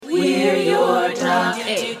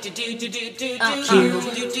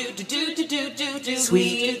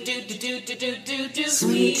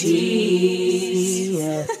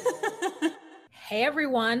Sweeties. Hey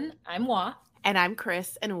everyone, I'm Wa. And I'm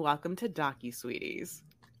Chris, and welcome to Docu-Sweeties.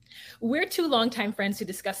 We're two longtime friends who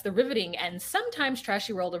discuss the riveting and sometimes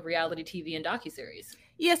trashy world of reality TV and docuseries.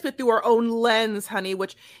 Yes, but through our own lens, honey,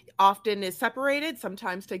 which often is separated,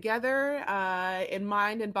 sometimes together, in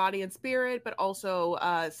mind and body and spirit, but also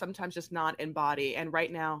sometimes just not in body. And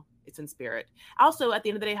right now, it's in spirit. Also, at the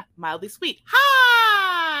end of the day, mildly sweet.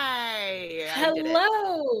 Hi!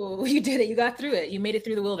 Hello! You did it. You got through it. You made it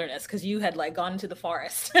through the wilderness because you had gone into the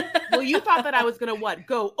forest. Well, you thought that I was going to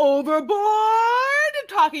go overboard?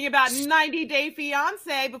 Talking about 90 Day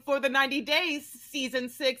Fiancé before the 90 Days, season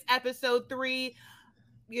 6, episode 3.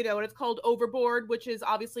 You know, and it's called Overboard, which is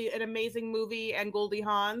obviously an amazing movie, and Goldie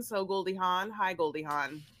Hawn. So Goldie Hawn. Hi, Goldie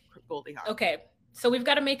Hawn. Goldie Hawn. Okay. So we've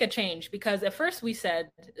got to make a change because at first we said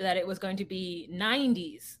that it was going to be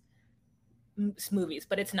 90s movies,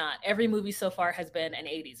 but it's not. Every movie so far has been an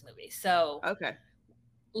 80s movie. So okay,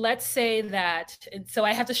 let's say that. So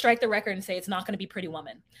I have to strike the record and say it's not going to be Pretty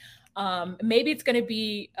Woman. Maybe it's going to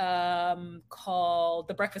be called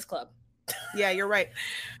The Breakfast Club. Yeah, you're right.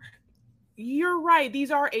 You're right. These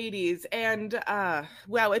are 80s. And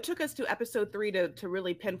wow, it took us to episode 3 to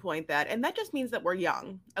really pinpoint that. And that just means that we're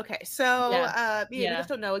young. Okay. So we just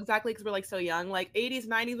don't know exactly because we're so young. 80s,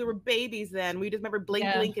 90s, we were babies then. We just remember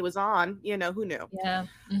blink, it was on. You know, who knew? Yeah.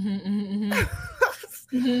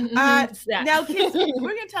 Now, kids,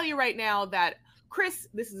 we're going to tell you right now that Chris,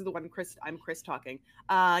 this is the one, Chris, I'm Chris talking.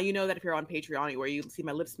 You know that if you're on Patreon where you see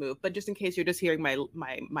my lips move, but just in case you're just hearing my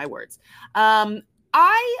words.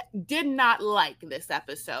 I did not like this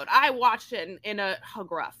episode. I watched it in a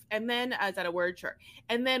gruff, and then I was at a word chart.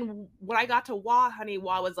 And then when I got to Wa, honey,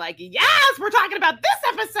 Wa was like, yes, we're talking about this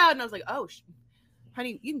episode. And I was like, oh,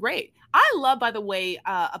 honey, you're great. I love, by the way,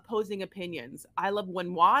 opposing opinions. I love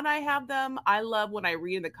when Wa and I have them. I love when I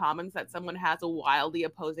read in the comments that someone has a wildly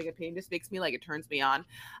opposing opinion. Just makes me it turns me on.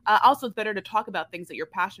 Also, it's better to talk about things that you're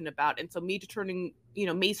passionate about. And so me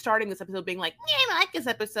starting this episode being like, yeah, I like this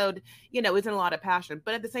episode, isn't a lot of passion.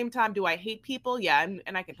 But at the same time, do I hate people? Yeah,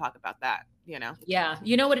 and I can talk about that, Yeah,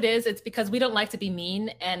 you know what it is? It's because we don't like to be mean.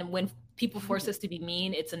 And when people force us to be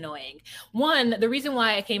mean, it's annoying. One, the reason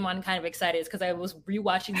why I came on kind of excited is because I was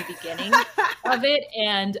rewatching the beginning of it.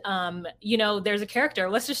 And, there's a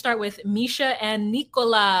character. Let's just start with Misha and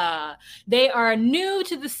Nicola. They are new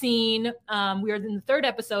to the scene. We are in the 3rd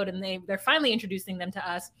episode and they're finally introducing them to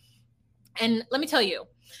us. And let me tell you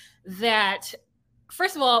that,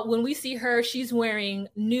 first of all, when we see her, she's wearing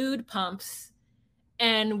nude pumps.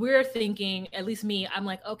 And we're thinking, at least me, I'm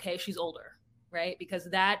like, okay, she's older, right? Because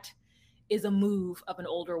that is a move of an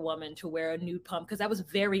older woman to wear a nude pump, because that was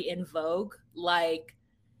very in vogue,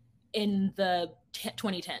 in the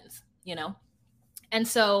 2010s, And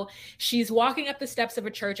so she's walking up the steps of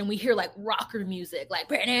a church and we hear rocker music,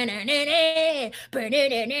 and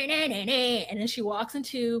then she walks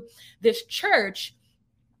into this church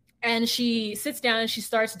and she sits down and she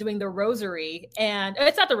starts doing the rosary. And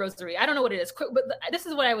it's not the rosary. I don't know what it is, but this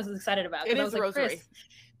is what I was excited about. It is the rosary.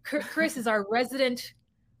 Chris is our resident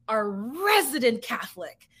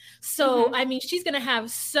Catholic. So, she's going to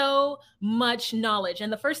have so much knowledge.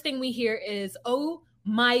 And the first thing we hear is, oh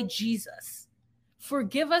my Jesus,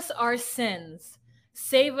 forgive us our sins,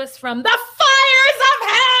 save us from the fires of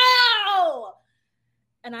hell.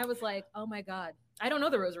 And I was like, oh my God, I don't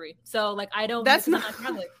know the rosary. So I don't, that's not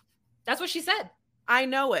Catholic. That's what she said. I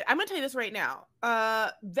know it. I'm going to tell you this right now.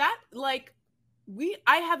 I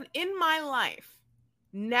have in my life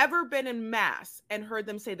never been in mass and heard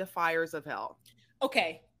them say the fires of hell.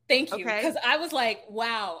 Okay. Thank you. Because I was like,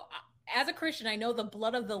 wow, as a Christian, I know the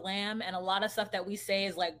blood of the lamb and a lot of stuff that we say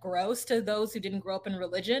is gross to those who didn't grow up in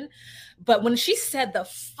religion. But when she said the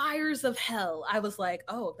fires of hell, I was like,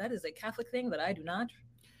 oh, that is a Catholic thing that I do not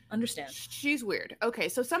understand. She's weird. Okay,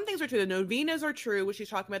 so some things are true. The novenas are true, what she's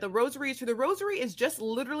talking about. The rosary is true. The rosary is just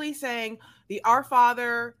literally saying the Our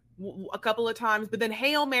Father a couple of times, but then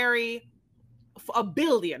Hail Mary a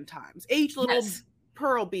billion times. Each little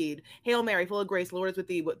pearl bead. Hail Mary, full of grace, the Lord is with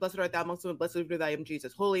thee. Blessed art thou amongst women, blessed is thy name,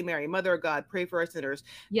 Jesus. Holy Mary, Mother of God, pray for our sinners.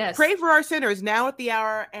 Yes. Pray for our sinners now at the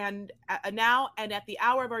hour and now and at the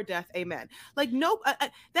hour of our death. Amen.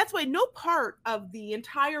 That's why no part of the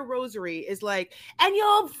entire rosary is and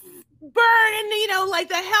you'll burn in,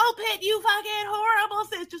 the hell pit, you fucking horrible.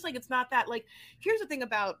 It's just it's not that. Here's the thing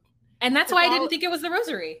about. And that's why I didn't think it was the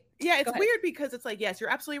rosary. Yeah, it's weird because it's yes, you're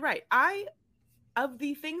absolutely right. Of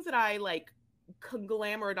the things that I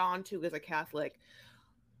glamored onto as a Catholic,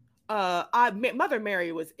 Mother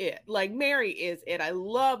Mary was it. Like, Mary is it. I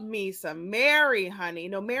love me some Mary, honey.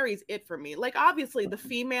 No, Mary's it for me. Like, obviously the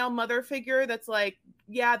female mother figure that's like,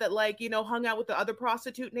 yeah, that like, you know, hung out with the other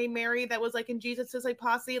prostitute named Mary that was like in Jesus's like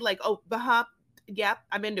posse. Like, oh, yeah,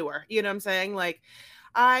 I'm into her. You know what I'm saying? Like,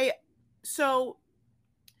 so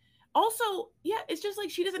also, yeah, it's just like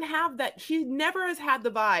she doesn't have that. She never has had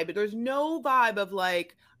the vibe. There's no vibe of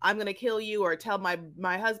like, I'm gonna kill you, or tell my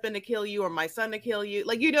husband to kill you, or my son to kill you.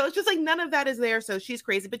 Like, you know, it's just like none of that is there. So she's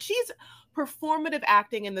crazy, but she's performative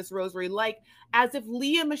acting in this Rosary, like as if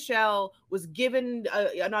Leah Michele was given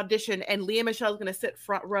an audition, and Leah Michelle's gonna sit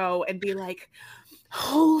front row and be like,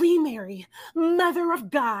 Holy Mary, Mother of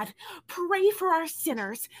God, pray for our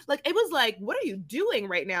sinners. Like, it was like, what are you doing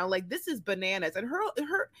right now? Like, this is bananas. And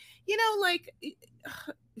her, you know, like,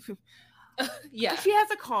 yeah, she has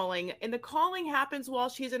a calling, and the calling happens while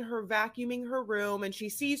she's in her vacuuming her room, and she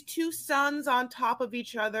sees two suns on top of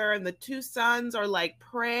each other, and the two suns are like,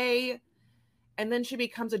 pray. And then she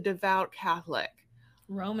becomes a devout Catholic.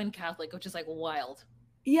 Roman Catholic, which is like wild.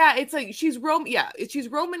 Yeah, it's like she's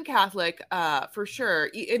Roman Catholic, for sure.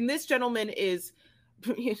 And this gentleman is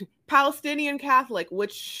Palestinian Catholic,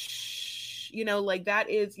 which, you know, like that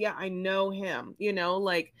is, yeah, I know him, you know,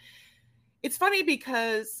 like it's funny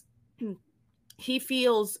because he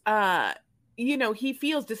feels, you know, he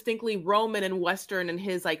feels distinctly Roman and Western in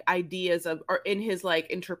his like ideas of, or in his like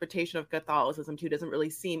interpretation of Catholicism too. Doesn't really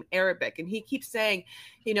seem Arabic. And he keeps saying,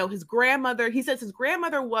 you know, he says his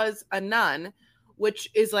grandmother was a nun, which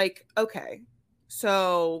is like, okay,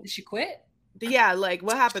 so did she quit? Yeah, like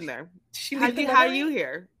what happened there? How are you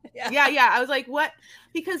here? Yeah. I was like, what?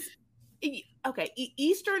 Because okay,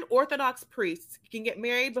 Eastern Orthodox priests can get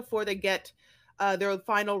married before they get their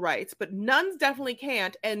final rites, but nuns definitely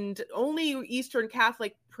can't, and only Eastern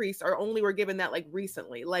Catholic priests were given that like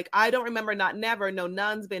recently. Like, I don't remember no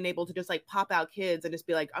nuns being able to just like pop out kids and just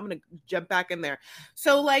be like, I'm gonna jump back in there.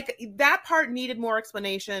 So like that part needed more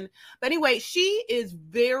explanation. But anyway, she is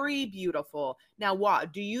very beautiful. Now,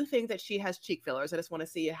 what do you think that she has cheek fillers? I just want to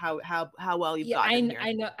see how well you've gotten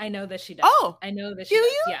here. I know that she does. Oh, I know that she does.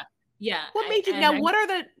 You? Yeah. What made you? Now, what are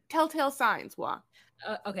the telltale signs? What?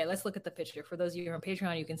 Okay, let's look at the picture. For those of you who are on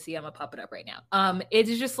Patreon, you can see I'm gonna pop it up right now. It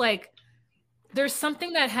is just like there's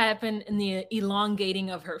something that happened in the elongating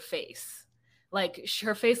of her face. Like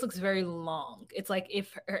her face looks very long. It's like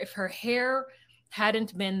if her hair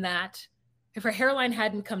hadn't been that, if her hairline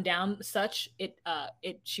hadn't come down such,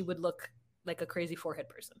 she would look like a crazy forehead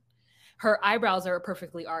person. Her eyebrows are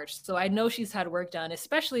perfectly arched, so I know she's had work done,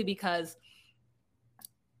 especially because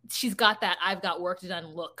she's got that "I've got work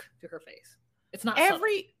done" look to her face. It's not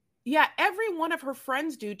every one of her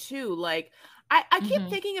friends do too. Like I keep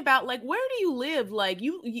thinking about like, where do you live? Like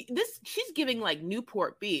she's giving like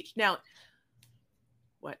Newport Beach. Now,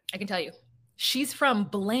 what? I can tell you, she's from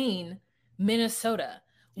Blaine, Minnesota,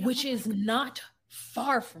 which is not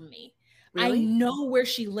far from me. Really? I know where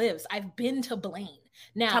she lives. I've been to Blaine.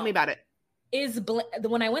 Now, tell me about it.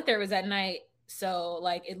 When I went there, it was at night. So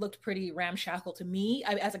like it looked pretty ramshackle to me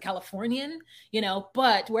as a Californian, you know,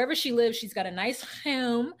 but wherever she lives, she's got a nice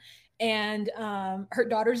home, and her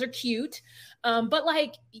daughters are cute. But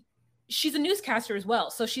like she's a newscaster as well.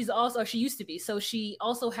 So she used to be. So she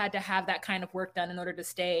also had to have that kind of work done in order to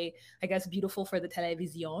stay, I guess, beautiful for the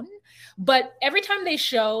television. But every time they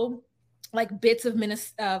show like bits of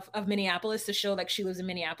Minneapolis to show like she lives in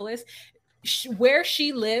Minneapolis, where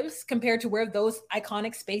she lives compared to where those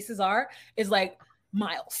iconic spaces are is like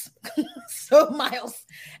miles. So miles.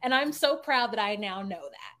 And I'm so proud that I now know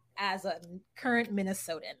that as a current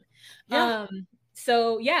Minnesotan. Yeah.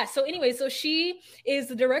 So anyway, so she is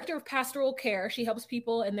the director of pastoral care. She helps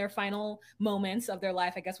people in their final moments of their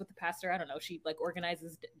life, I guess, with the pastor. I don't know. She like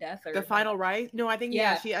organizes death or the final rite. No, I think,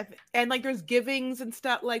 and like there's givings and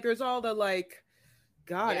stuff. Like there's all the like,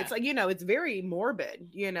 God, it's like, you know, it's very morbid,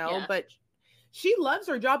 you know, but she loves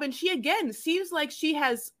her job, and she again seems like she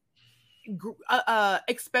has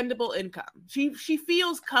expendable income. She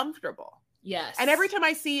feels comfortable. Yes. And every time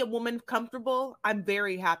I see a woman comfortable, I'm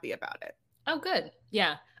very happy about it. Oh, good.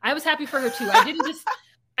 Yeah, I was happy for her too. I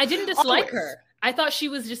didn't dislike her. I thought she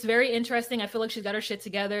was just very interesting. I feel like she's got her shit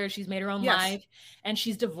together. She's made her own life, and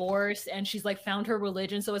she's divorced, and she's like found her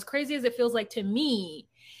religion. So as crazy as it feels like to me,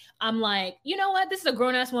 I'm like, you know what? This is a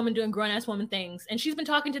grown-ass woman doing grown-ass woman things. And she's been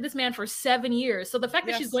talking to this man for 7 years. So the fact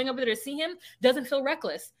that she's going over there to see him doesn't feel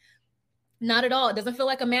reckless. Not at all. It doesn't feel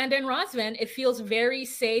like Amanda and Rosvan. It feels very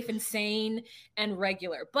safe and sane and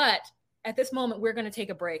regular. But at this moment, we're going to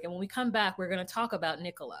take a break. And when we come back, we're going to talk about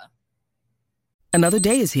Nicola. Another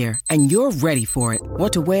day is here, and you're ready for it.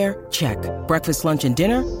 What to wear? Check. Breakfast, lunch, and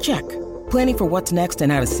dinner? Check. Planning for what's next and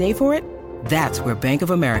how to save for it? That's where Bank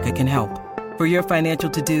of America can help. For your financial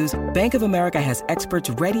to-dos, Bank of America has experts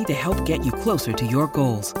ready to help get you closer to your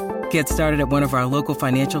goals. Get started at one of our local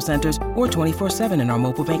financial centers or 24/7 in our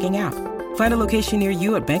mobile banking app. Find a location near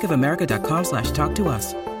you at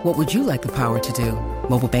bankofamerica.com/talktous. What would you like the power to do?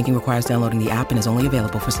 Mobile banking requires downloading the app and is only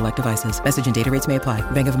available for select devices. Message and data rates may apply.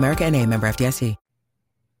 Bank of America N.A., member FDIC.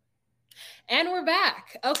 And we're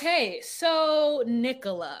back. Okay, so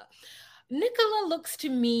Nicola looks to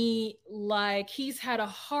me like he's had a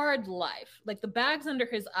hard life. Like the bags under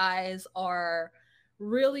his eyes are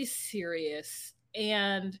really serious.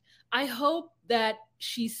 And I hope that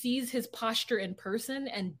she sees his posture in person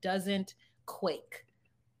and doesn't quake.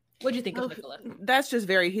 What do you think of Nicola? That's just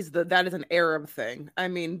that is an Arab thing. I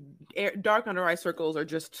mean, dark under eye circles are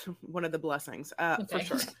just one of the blessings, for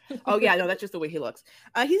sure. Oh yeah, no, that's just the way he looks.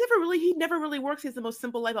 He never really works. He has the most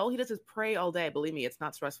simple life. All he does is pray all day. Believe me, it's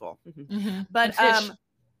not stressful. But and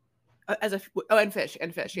fish,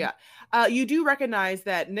 yeah. You do recognize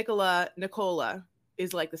that Nicola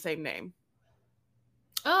is like the same name.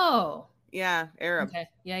 Oh. Yeah, Arab. Okay.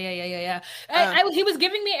 Yeah. He was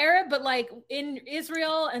giving me Arab, but like in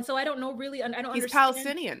Israel, and so I don't know really. I don't understand. He's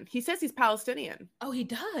Palestinian. He says he's Palestinian. Oh, he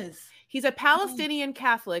does. He's a Palestinian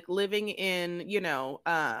Catholic living in,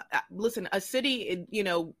 a city,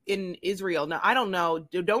 in Israel. Now, I don't know.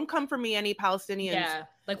 Don't come for me, any Palestinians. Yeah.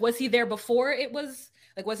 Like, was he there before it was?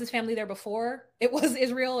 Like, was his family there before it was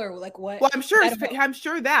Israel, or like what? Well, I'm sure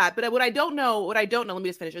that, but what I don't know, let me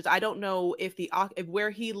just finish, is I don't know if where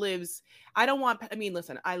he lives, let me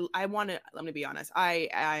be honest. I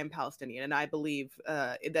am Palestinian, and I believe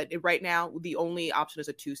that right now the only option is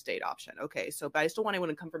a 2-state option. Okay. So, but I still want anyone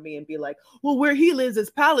to come for me and be like, well, where he lives is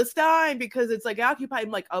Palestine because it's like occupied.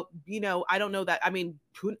 I'm like, I don't know that. I mean,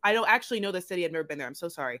 I don't actually know the city. I've never been there. I'm so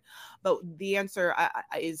sorry. But the answer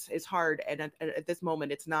is hard. And at this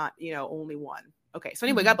moment, it's not, only one. Okay. So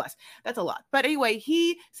anyway, God bless. That's a lot. But anyway,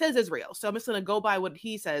 he says Israel. So I'm just going to go by what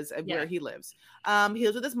he says and where he lives. He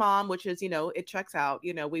lives with his mom, which is, it checks out.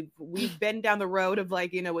 We've been down the road of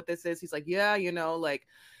like, what this is. He's like, yeah, like,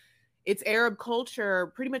 it's Arab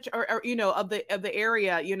culture pretty much, or of the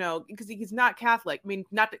area, because he's not Catholic. I mean,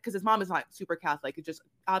 not because his mom is not super Catholic. It's just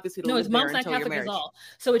obviously no, his mom's not Catholic at all.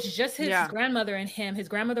 So it's just his grandmother and him. His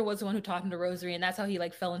grandmother was the one who taught him the rosary, and that's how he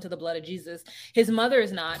like fell into the blood of Jesus. His mother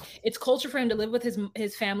is not. It's culture for him to live with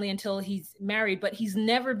his family until he's married, but he's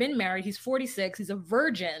never been married. He's 46. He's a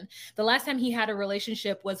virgin. The last time he had a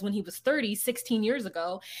relationship was when he was 30, 16 years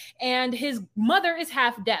ago, and his mother is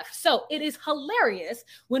half deaf. So it is hilarious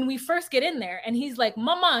when we first get in there and he's like,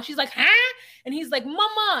 mama, she's like, huh? And he's like,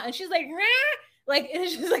 mama, and she's like, huh? Like,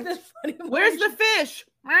 it's just like this funny. Where's the fish?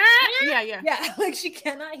 Yeah, like she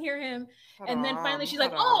cannot hear him. And then finally she's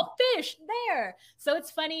like, oh, fish there. So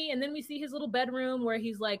it's funny. And then we see his little bedroom where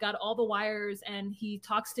he's like got all the wires and he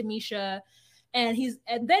talks to Misha. And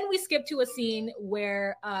then we skip to a scene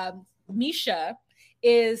where Misha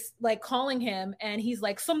is like calling him, and he's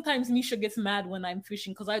like, sometimes Misha gets mad when I'm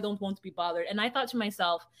fishing because I don't want to be bothered. And I thought to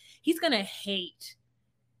myself, he's gonna hate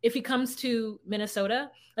if he comes to Minnesota.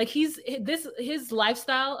 Like his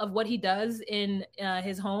lifestyle of what he does in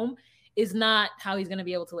his home is not how he's gonna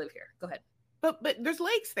be able to live here. Go ahead. But there's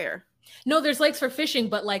lakes there. No, there's lakes for fishing,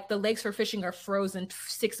 but like the lakes for fishing are frozen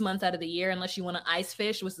 6 months out of the year unless you want to ice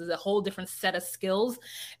fish, which is a whole different set of skills.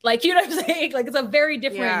 Like, you know what I'm saying? Like, it's a very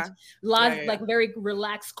different, like very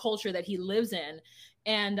relaxed culture that he lives in.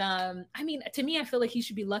 And I mean, to me, I feel like he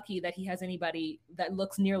should be lucky that he has anybody that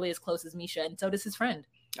looks nearly as close as Misha, and so does his friend.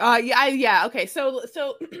 Yeah. Okay. So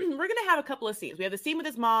we're gonna have a couple of scenes. We have the scene with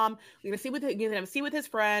his mom. We're gonna have a scene with his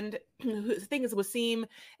friend. The thing is, Wasim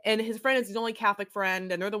and his friend is his only Catholic friend,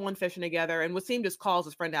 and they're the one fishing together. And Wasim just calls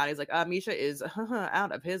his friend out. He's like, Misha is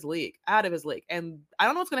out of his league. And I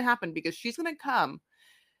don't know what's gonna happen because she's gonna come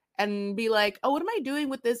and be like, oh, what am I doing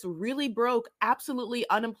with this really broke, absolutely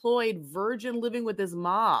unemployed virgin living with his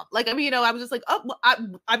mom? Like, I mean, I was just like, oh,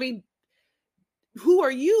 I mean, who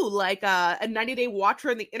are you? Like a 90-day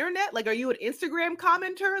watcher on the internet? Like, are you an Instagram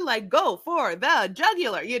commenter? Like, go for the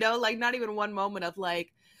jugular, like not even one moment of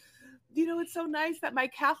like, it's so nice that my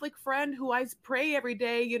Catholic friend who I pray every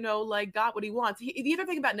day, like got what he wants. The other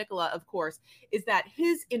thing about Nicola, of course, is that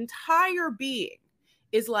his entire being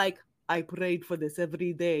is like, I prayed for this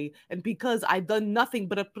every day. And because I've done nothing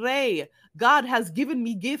but pray, God has given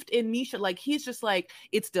me gift in Misha. Like, he's just like,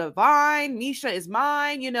 it's divine. Misha is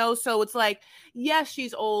mine, So it's like, yes,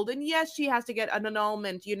 she's old. And yes, she has to get an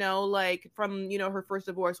annulment, like from, her first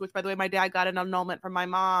divorce, which by the way, my dad got an annulment from my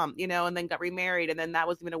mom, and then got remarried. And then that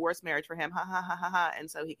was even a worse marriage for him. Ha ha ha ha ha.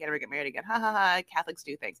 And so he can't ever get married again. Ha ha ha. Catholics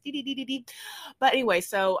do things. But anyway,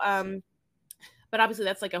 so, But obviously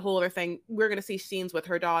that's like a whole other thing. We're going to see scenes with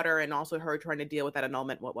her daughter and also her trying to deal with that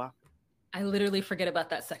annulment. What? I literally forget about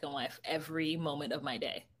that second wife every moment of my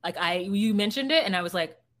day. Like you mentioned it and I was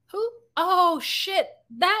like, who? Oh shit,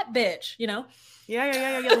 that bitch, you know?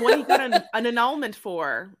 Yeah. The one he got an annulment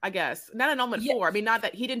for, I guess. Not annulment for. I mean, not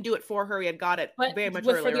that he didn't do it for her. He had got it very much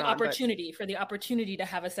earlier for the on, opportunity to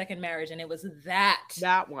have a second marriage. And it was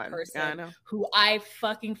that one person I know. Who I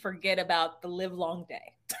fucking forget about the live long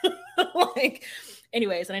day. Like,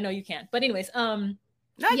 anyways, and I know you can't, but anyways,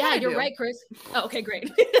 yeah, you're right, Chris. Oh, okay,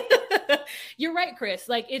 great. You're right, Chris.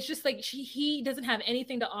 Like, it's just like he doesn't have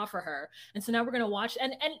anything to offer her. And so now we're going to watch.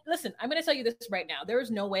 And listen, I'm going to tell you this right now. There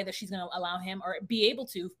is no way that she's going to allow him or be able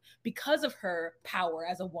to, because of her power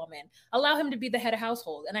as a woman, allow him to be the head of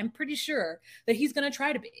household. And I'm pretty sure that he's going to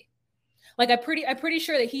try to be. Like, I'm pretty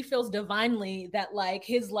sure that he feels divinely that like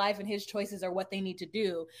his life and his choices are what they need to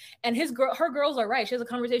do. And her girls are right. She has a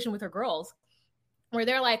conversation with her girls where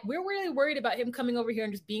they're like, we're really worried about him coming over here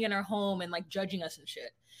and just being in our home and like judging us and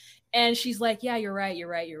shit. And she's like, yeah, you're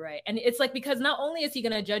right. And it's like, because not only is he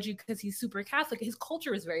going to judge you because he's super Catholic, his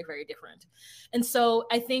culture is very, very different. And so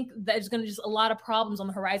I think there's going to just a lot of problems on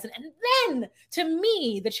the horizon. And then to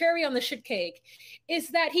me, the cherry on the shit cake is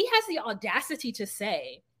that he has the audacity to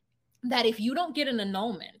say that if you don't get an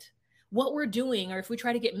annulment, what we're doing, or if we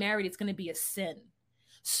try to get married, it's going to be a sin.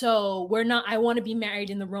 So I want to be married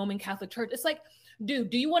in the Roman Catholic Church. It's like, dude,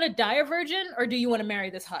 do you want to die a virgin or do you want to marry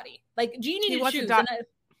this hottie? Like, do you need to choose?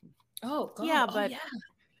 Oh, God. Yeah, but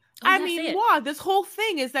I mean, this whole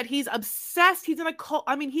thing is that he's obsessed. He's in a cult.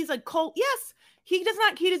 I mean, he's a cult. Yes, he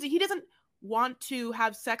doesn't want to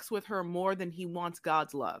have sex with her more than he wants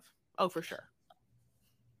God's love. Oh, for sure.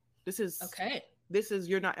 This is okay. This is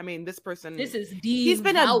this person. This is deep. He's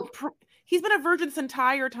been a virgin this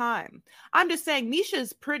entire time. I'm just saying,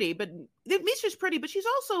 Misha's pretty, but she's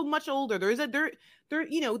also much older. There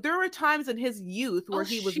are times in his youth where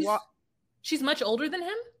he was. She's much older than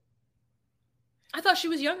him? I thought she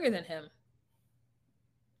was younger than him.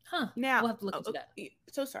 Huh. Now, we'll have to look into that.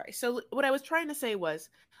 So sorry. So what I was trying to say was,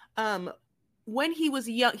 when he was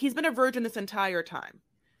young, he's been a virgin this entire time.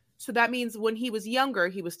 So that means when he was younger,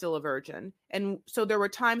 he was still a virgin. And so there were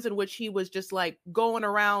times in which he was just like going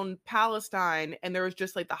around Palestine and there was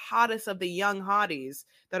just like the hottest of the young hotties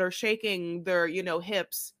that are shaking their,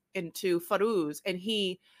 hips into faruz. And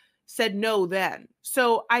he said no then.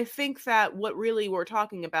 So I think that what really we're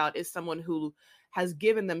talking about is someone who has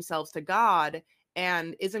given themselves to God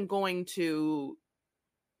and isn't going to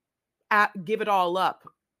give it all up,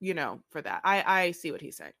 for that. I see what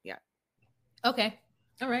he's saying. Yeah. Okay.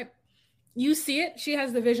 All right. You see it. She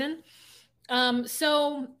has the vision.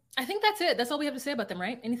 So I think that's it. That's all we have to say about them,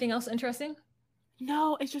 right? Anything else interesting?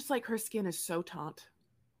 No, it's just like her skin is so taut.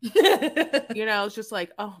 It's just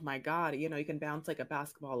like, oh my God, you can bounce like a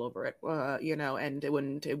basketball over it, and it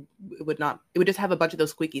would just have a bunch of those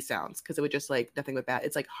squeaky sounds because it would just like nothing but that.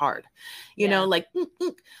 It's like hard, like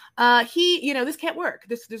this can't work.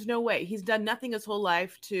 There's no way. He's done nothing his whole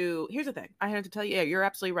life here's the thing. I have to tell you, yeah, you're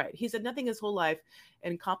absolutely right. He's done nothing his whole life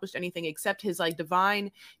and accomplished anything except his like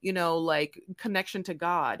divine, like connection to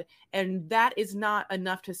God. And that is not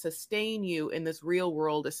enough to sustain you in this real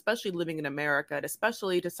world, especially living in America, and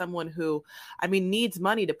especially to someone who, needs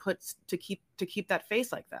money to keep that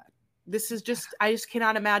face like that. This is just, I just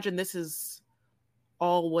cannot imagine this is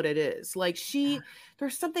all what it is. Like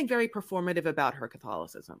there's something very performative about her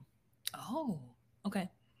Catholicism. Oh, okay.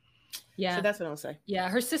 Yeah. So that's what I'll say. Yeah.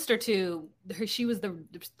 Her sister too, she was the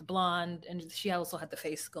blonde and she also had the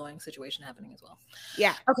face going situation happening as well.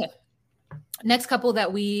 Yeah. Okay. Next couple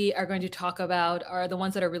that we are going to talk about are the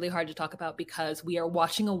ones that are really hard to talk about because we are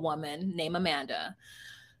watching a woman named Amanda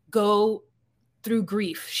go through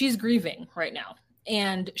grief. She's grieving right now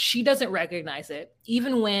and she doesn't recognize it.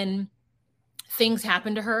 Even when things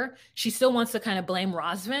happen to her, she still wants to kind of blame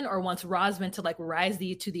Rosvin or wants Rosvin to like rise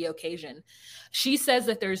to the occasion. She says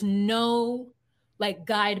that there's no like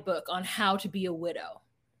guidebook on how to be a widow.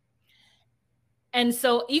 And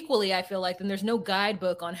so equally, I feel like then there's no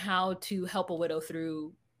guidebook on how to help a widow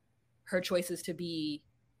through her choices to be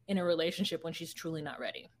in a relationship when she's truly not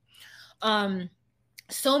ready.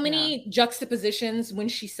 So many juxtapositions when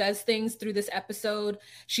she says things through this episode.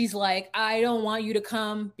 She's like, I don't want you to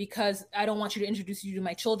come because I don't want you to introduce you to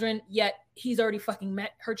my children. Yet he's already fucking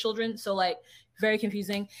met her children. So like very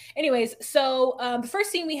confusing. Anyways, so the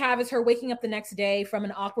first scene we have is her waking up the next day from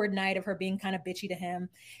an awkward night of her being kind of bitchy to him.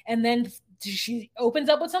 And then she opens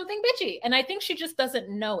up with something bitchy. And I think she just doesn't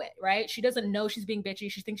know it, right? She doesn't know she's being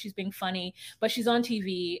bitchy. She thinks she's being funny, but she's on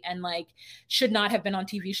TV and like should not have been on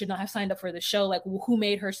TV, should not have signed up for the show. Like who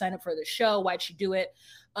made her sign up for the show? Why'd she do it?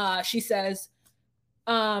 She says,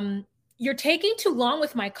 you're taking too long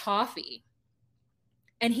with my coffee.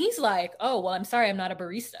 And he's like, oh, well, I'm sorry, I'm not a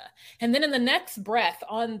barista. And then in the next breath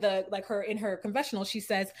on the, like in her confessional, she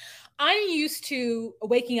says, I'm used to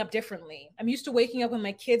waking up differently. I'm used to waking up when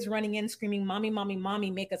my kids running in screaming, mommy, mommy,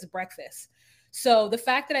 mommy, make us breakfast. So the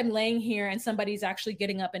fact that I'm laying here and somebody's actually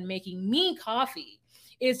getting up and making me coffee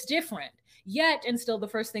is different. Yet, and still the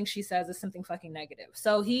first thing she says is something fucking negative.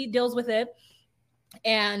 So he deals with it.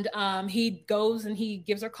 And he goes and he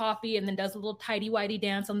gives her coffee and then does a little tighty-whitey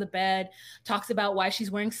dance on the bed, talks about why she's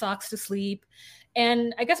wearing socks to sleep.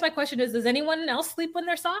 And I guess my question is, does anyone else sleep when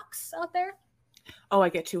there's socks out there? Oh, I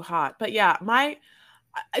get too hot. But yeah,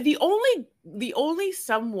 the only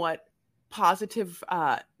somewhat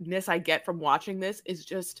positiveness I get from watching this is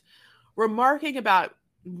just remarking about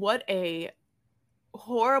what a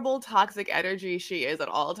horrible toxic energy she is at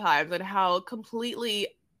all times, and how completely,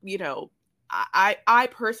 I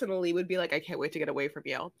personally would be like, I can't wait to get away from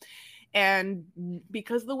you. And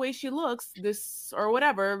because of the way she looks, this or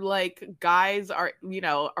whatever, like, guys are,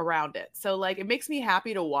 around it. So like, it makes me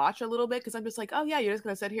happy to watch a little bit, because I'm just like, oh yeah, you're just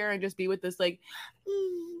gonna sit here and just be with this, like,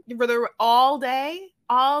 for the all day.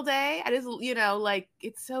 I just, like,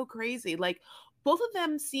 it's so crazy. Like, both of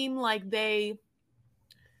them seem like they,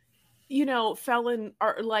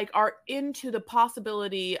 are into the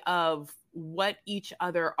possibility of what each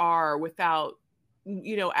other are without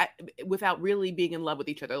really being in love with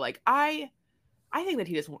each other. Like, I think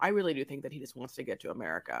that I really do think that he just wants to get to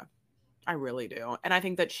America. I really do. And I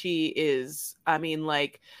think that she is,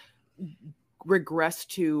 regress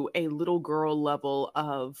to a little girl level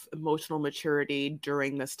of emotional maturity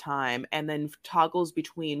during this time, and then toggles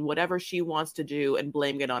between whatever she wants to do and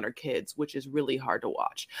blaming it on her kids, which is really hard to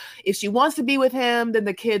watch. If she wants to be with him, then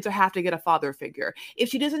the kids have to get a father figure. If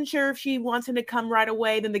she isn't sure if she wants him to come right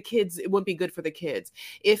away, then it wouldn't be good for the kids.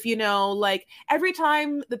 If, like, every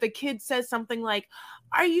time that the kid says something like,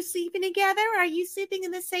 are you sleeping together? Are you sleeping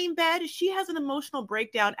in the same bed? She has an emotional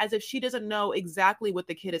breakdown as if she doesn't know exactly what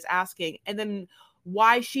the kid is asking. And then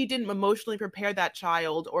why she didn't emotionally prepare that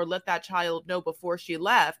child or let that child know before she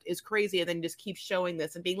left is crazy. And then just keep showing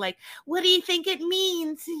this and being like, what do you think it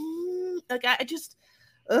means? Like, I just...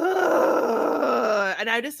 And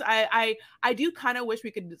I do kind of wish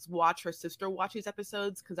we could just watch her sister watch these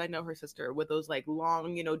episodes, because I know her sister with those, like,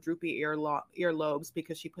 long, droopy earlobes,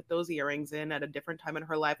 because she put those earrings in at a different time in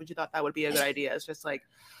her life and she thought that would be a good idea. It's just like,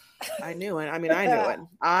 I knew it. I mean,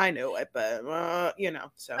 I knew it, but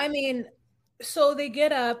so. I mean, so they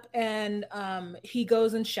get up and he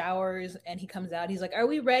goes and showers and he comes out. He's like, are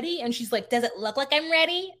we ready? And she's like, does it look like I'm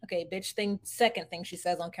ready? Okay, bitch thing. Second thing she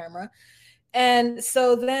says on camera. And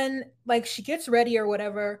so then, like, she gets ready or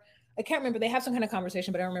whatever. I can't remember. They have some kind of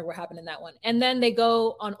conversation, but I don't remember what happened in that one. And then they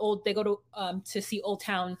go to see Old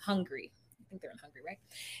Town Hungary. I think they're in Hungary, right?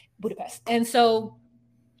 Budapest. And so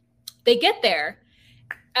they get there.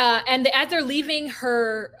 And as they're leaving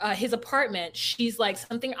his apartment, she's like,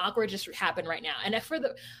 something awkward just happened right now. And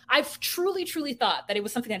I've truly, truly thought that it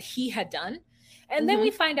was something that he had done. And then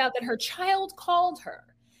we find out that her child called her.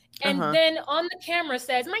 And then on the camera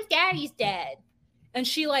says, my daddy's dead. And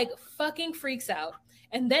she, like, fucking freaks out.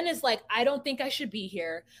 And then is like, I don't think I should be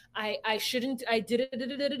here. I shouldn't. I did it.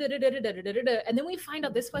 And then we find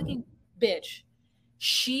out this fucking bitch,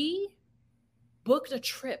 she booked a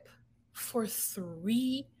trip for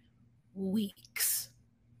 3 weeks.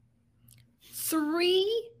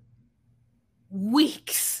 3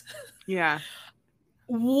 weeks. Yeah.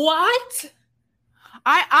 What?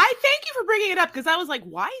 I thank you for bringing it up, because I was like,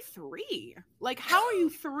 why 3? Like, how are you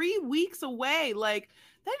 3 weeks away? Like,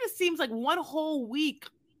 that just seems like one whole week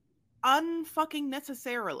unfucking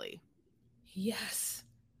necessarily. Yes.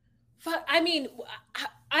 But I mean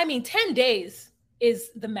 10 days is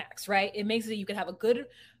the max, right? It makes it you can have a good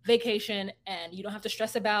vacation and you don't have to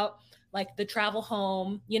stress about, like, the travel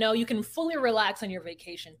home. You can fully relax on your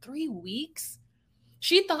vacation. 3 weeks?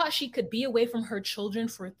 She thought she could be away from her children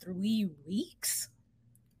for 3 weeks?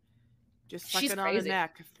 Just sucking on the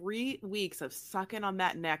neck. 3 weeks of sucking on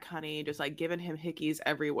that neck, honey. Just, like, giving him hickeys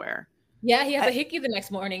everywhere. Yeah, he has a hickey the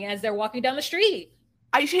next morning as they're walking down the street.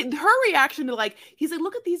 Her reaction to, like, he's like,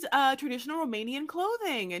 look at these traditional Romanian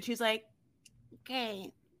clothing. And she's like,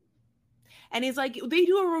 okay. And he's like, they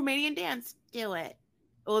do a Romanian dance. Do it.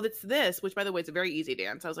 Oh, it's this, which, by the way, it's a very easy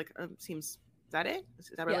dance. I was like, is that it?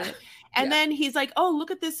 Is that really it? And then he's like, oh, look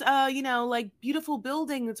at this, like, beautiful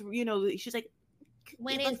building. It's, she's like,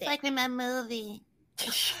 it looks like in a movie.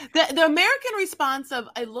 The American response of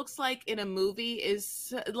it looks like in a movie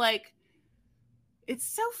is like, it's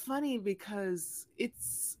so funny because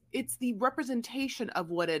it's it's the representation of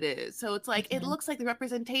what it is. So it's like, it looks like the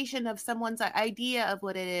representation of someone's idea of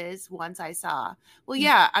what it is once I saw. Well,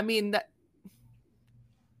 yeah, I mean,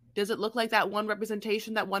 does it look like that one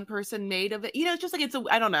representation that one person made of it? You know, it's just like,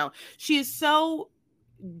 I don't know. She is so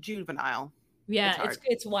juvenile. Yeah,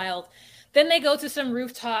 it's wild. Then they go to some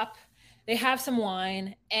rooftop. They have some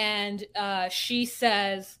wine. And she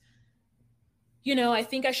says, you know, I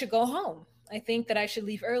think I should go home. I think that I should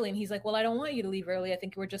leave early. And he's like, well, I don't want you to leave early. I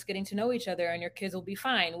think we're just getting to know each other and your kids will be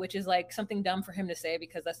fine, which is like something dumb for him to say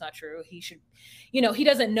because that's not true. He should, you know, he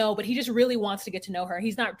doesn't know, but he just really wants to get to know her.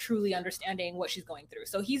 He's not truly understanding what she's going through.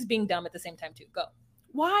 So he's being dumb at the same time too. Go.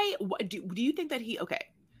 Why do you think that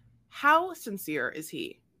how sincere is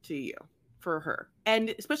he to you for her?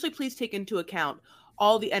 And especially please take into account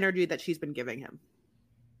all the energy that she's been giving him.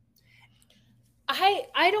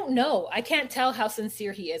 I don't know. I can't tell how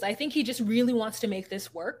sincere he is. I think he just really wants to make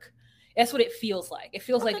this work. That's what it feels like. It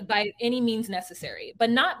feels like by any means necessary, but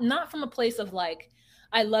not from a place of like,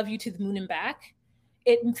 I love you to the moon and back.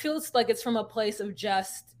 It feels like it's from a place of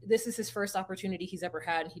just, this is his first opportunity he's ever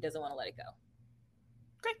had and he doesn't want to let it go.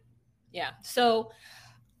 Great. Yeah. So,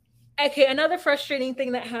 okay, another frustrating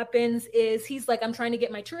thing that happens is he's like, I'm trying to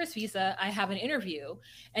get my tourist visa. I have an interview.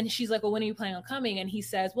 And she's like, well, when are you planning on coming? And he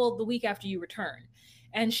says, well, the week after you return.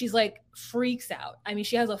 And she's like, freaks out. I mean,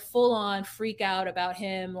 she has a full on freak out about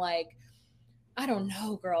him. Like, I don't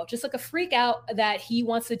know, girl, just like a freak out that he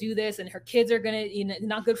wants to do this and her kids are going to, you know,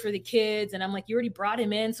 not good for the kids. And I'm like, you already brought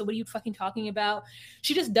him in. So what are you fucking talking about?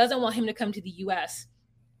 She just doesn't want him to come to the US.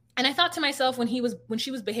 And I thought to myself when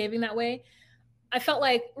she was behaving that way, I felt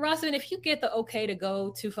like, Rosalind, if you get the okay to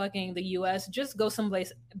go to fucking the US, just go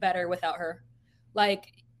someplace better without her.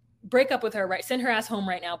 Like, break up with her, right? Send her ass home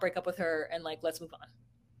right now, break up with her, and like, let's move on.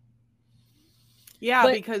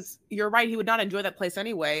 Yeah, because you're right. He would not enjoy that place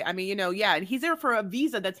anyway. I mean, you know, yeah. And he's there for a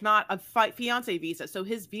visa that's not a fiancé visa. So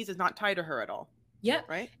his visa is not tied to her at all. Yeah.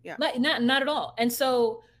 Right? Yeah. Not at all. And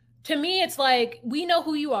so to me, it's like, we know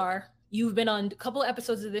who you are. You've been on a couple of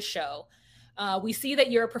episodes of this show. We see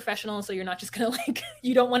that you're a professional, so you're not just gonna like,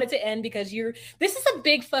 you don't want it to end because this is a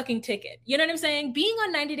big fucking ticket. You know what I'm saying? Being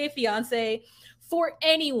on 90 Day Fiancé for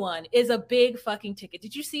anyone is a big fucking ticket.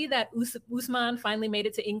 Did you see that Usman finally made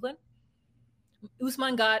it to England?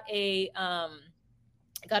 Usman got a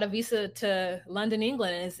visa to London,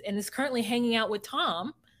 England, and is currently hanging out with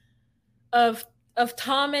Tom of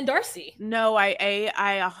Tom and Darcy. No, I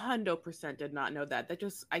 100% did not know that.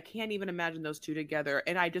 I can't even imagine those two together.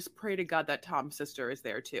 And I just pray to God that Tom's sister is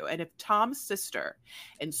there too. And if Tom's sister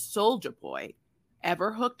and Soulja Boy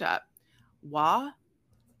ever hooked up,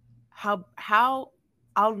 how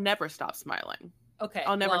I'll never stop smiling. Okay.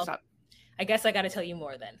 I'll never stop. I guess I got to tell you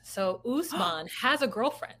more then. So Usman has a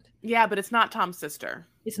girlfriend. Yeah, but it's not Tom's sister.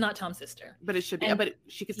 It's not Tom's sister. But it should be. But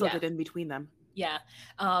she could still get in between them. Yeah.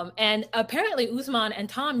 And apparently Usman and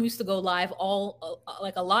Tom used to go live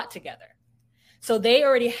like a lot together. So they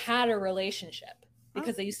already had a relationship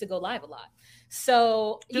because they used to go live a lot.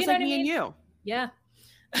 So just like me and you. Yeah.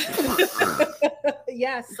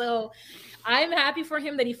 Yeah. So I'm happy for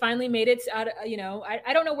him that he finally made it out of, you know,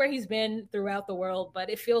 I don't know where he's been throughout the world, but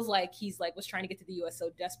it feels like he's like was trying to get to the US so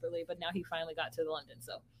desperately, but now he finally got to London.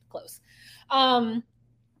 So close.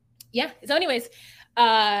 Yeah. So anyways,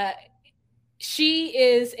 she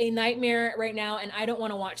is a nightmare right now, and I don't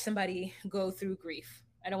want to watch somebody go through grief.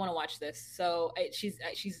 I don't want to watch this. So she's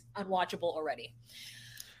unwatchable already.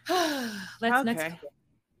 Next.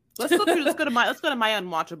 Let's go to my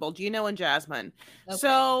unwatchable, Gino and Jasmine. Okay.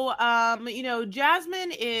 So you know,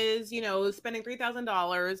 Jasmine is, you know, spending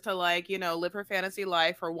 $3,000 to like, you know, live her fantasy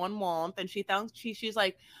life for 1 month, and she's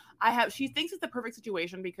like, she thinks it's the perfect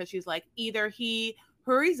situation because she's like, either he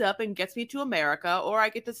hurries up and gets me to America, or I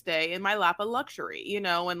get to stay in my lap of luxury, you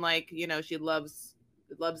know, and like, you know, she loves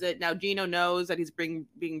it. Now Gino knows that he's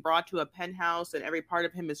being brought to a penthouse, and every part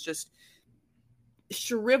of him is just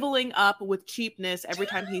shriveling up with cheapness every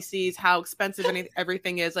time he sees how expensive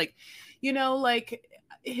everything is. Like, you know, like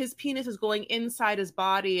his penis is going inside his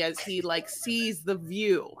body as he like sees the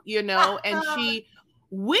view, you know, and she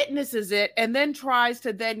witnesses it and then tries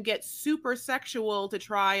to then get super sexual to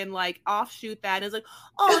try and like offshoot that. And it's like,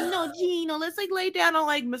 oh no, Gino, let's like lay down and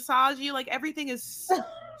like massage you. Like everything is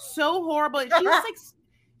so horrible.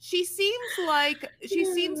 She seems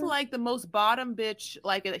like the most bottom bitch,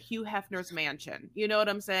 like at Hugh Hefner's mansion. You know what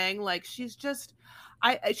I'm saying? Like she's just,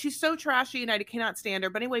 she's so trashy and I cannot stand her.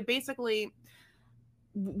 But anyway, basically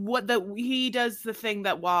he does the thing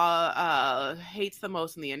that Wah hates the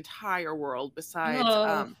most in the entire world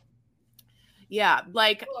besides yeah,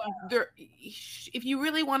 like if you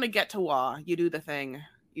really want to get to Wah, you do the thing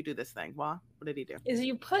you do this thing. What did he do? Is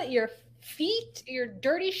you put your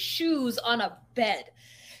dirty shoes on a bed.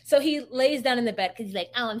 So he lays down in the bed because he's like,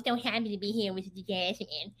 oh, I'm so happy to be here with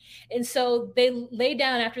Jasmine. And so they lay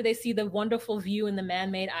down after they see the wonderful view in the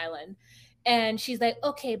man-made island. And she's like,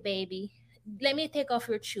 okay, baby, let me take off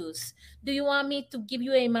your shoes. Do you want me to give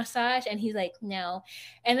you a massage? And he's like, no.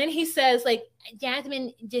 And then he says, like,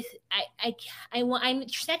 Jasmine, I'm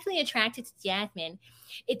sexually attracted to Jasmine.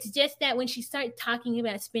 It's just that when she started talking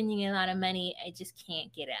about spending a lot of money, I just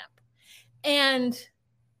can't get up. And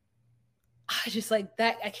I just like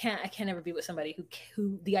that. I can't ever be with somebody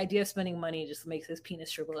who the idea of spending money just makes his penis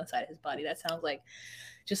shrivel inside his body. That sounds like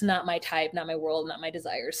just not my type, not my world, not my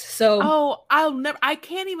desires. So, I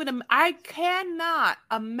cannot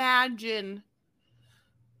imagine.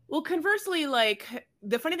 Well, conversely, like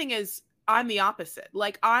the funny thing is I'm the opposite.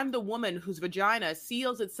 Like I'm the woman whose vagina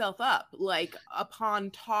seals itself up, like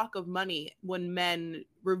upon talk of money when men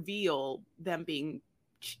reveal them being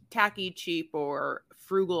tacky, cheap, or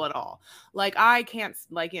frugal at all. Like I can't,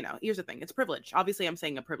 like, you know, here's the thing, it's privilege. Obviously I'm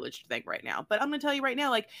saying a privileged thing right now, but I'm gonna tell you right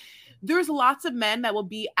now, like there's lots of men that will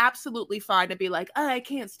be absolutely fine to be like, oh, I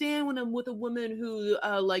can't stand when I'm with a woman who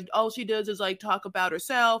like all she does is like talk about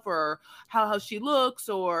herself or how she looks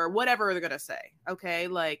or whatever they're gonna say. Okay,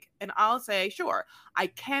 like, and I'll say, sure, I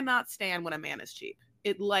cannot stand when a man is cheap.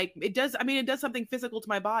 It does something physical to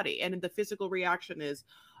my body, and the physical reaction is,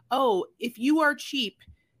 oh, if you are cheap,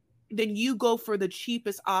 then you go for the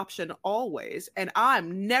cheapest option always, and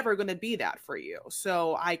I'm never going to be that for you.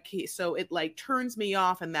 So it like turns me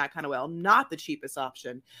off in that kind of way. I'm not the cheapest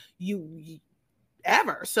option you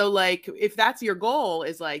ever. So like if that's your goal,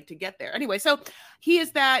 is like to get there. Anyway, so he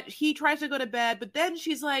tries to go to bed, but then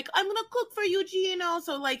she's like, I'm going to cook for you, Gino.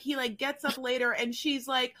 So like he like gets up later and she's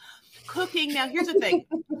like cooking. Now here's the thing.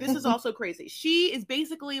 This is also crazy. She is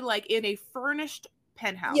basically like in a furnished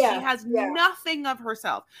penthouse. She has nothing of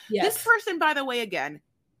herself. Yes. This person, by the way, again,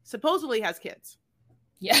 supposedly has kids.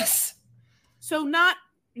 Yes. So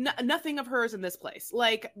nothing of hers in this place.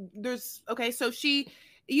 Like so she,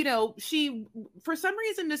 you know, she for some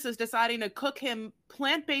reason this is deciding to cook him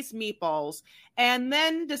plant-based meatballs and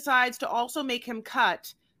then decides to also make him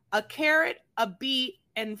cut a carrot, a beet,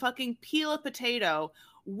 and fucking peel a potato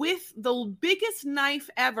with the biggest knife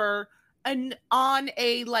ever and on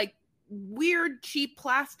a like weird cheap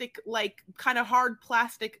plastic, like kind of hard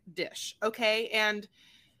plastic dish. Okay, and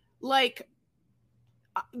like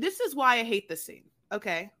this is why I hate this scene.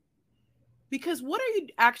 Okay, because what are you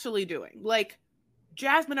actually doing? Like,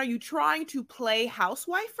 Jasmine, are you trying to play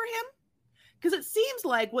housewife for him? Because it seems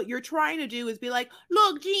like what you're trying to do is be like,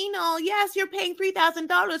 look, Gino, yes, you're paying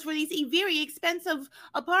 $3,000 for this very expensive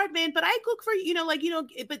apartment, but I cook for you, like,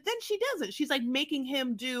 but then she doesn't. She's like making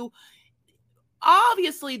him do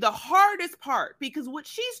obviously the hardest part, because what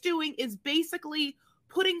she's doing is basically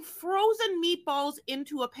putting frozen meatballs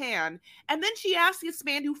into a pan, and then she asks this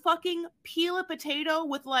man to fucking peel a potato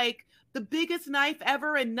with like the biggest knife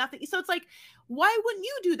ever and nothing. So it's like, why wouldn't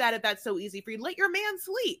you do that if that's so easy for you? Let your man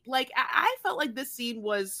sleep. Like I felt like this scene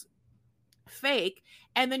was fake,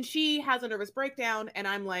 and then she has a nervous breakdown, and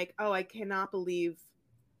I'm like, oh, I cannot believe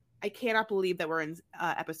that we're in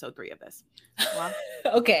episode 3 of this. Well,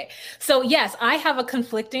 okay. So yes, I have a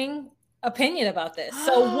conflicting opinion about this.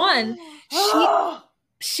 So one,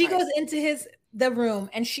 she goes into the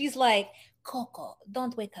room and she's like, Coco,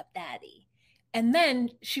 don't wake up daddy. And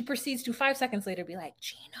then she proceeds to 5 seconds later be like,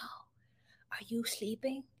 Gino, are you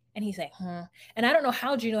sleeping? And he's like, And I don't know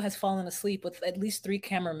how Gino has fallen asleep with at least 3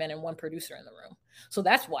 cameramen and 1 producer in the room. So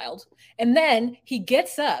that's wild. And then he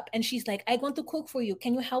gets up and she's like, I want to cook for you.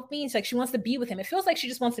 Can you help me? It's like she wants to be with him. It feels like she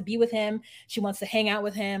just wants to be with him. She wants to hang out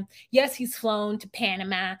with him. Yes, he's flown to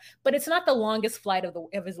Panama, but it's not the longest flight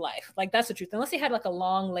of his life. Like, that's the truth. Unless he had like a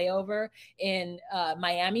long layover in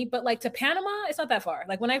Miami, but like to Panama, it's not that far.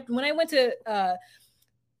 Like when I went to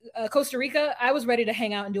Costa Rica, I was ready to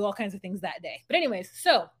hang out and do all kinds of things that day. But anyways,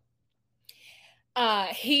 so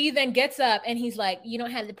he then gets up and he's like, you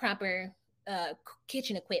don't have the proper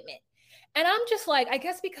kitchen equipment. And I'm just like, I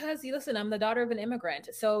guess because, listen, I'm the daughter of an immigrant.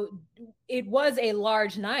 So it was a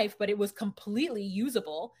large knife, but it was completely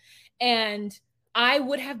usable. And I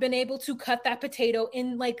would have been able to cut that potato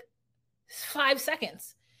in like 5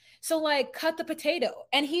 seconds. So like cut the potato,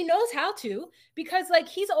 and he knows how to, because like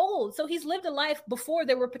he's old. So he's lived a life before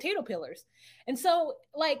there were potato peelers. And so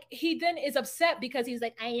like he then is upset because he's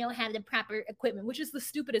like, I don't have the proper equipment, which is the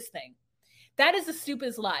stupidest thing. That is the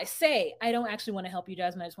stupidest lie. Say, I don't actually want to help you,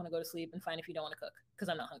 Jasmine. I just want to go to sleep, and fine if you don't want to cook because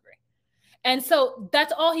I'm not hungry. And so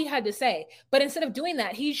that's all he had to say. But instead of doing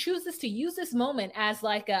that, he chooses to use this moment as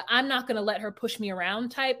like I'm not going to let her push me around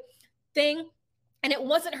type thing. And it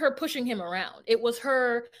wasn't her pushing him around. It was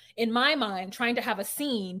her, in my mind, trying to have a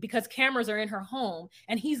scene because cameras are in her home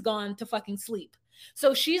and he's gone to fucking sleep.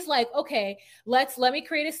 So she's like, okay, let me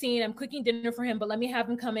create a scene. I'm cooking dinner for him, but let me have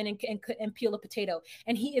him come in and peel a potato.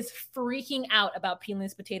 And he is freaking out about peeling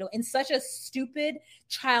this potato in such a stupid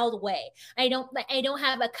child way. I don't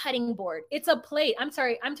have a cutting board. It's a plate. I'm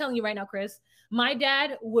sorry. I'm telling you right now, Chris, my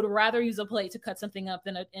dad would rather use a plate to cut something up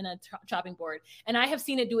than a chopping board. And I have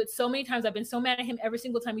seen it do it so many times. I've been so mad at him every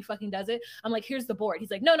single time he fucking does it. I'm like, here's the board.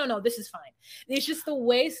 He's like, no, this is fine. It's just the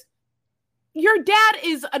way. Your dad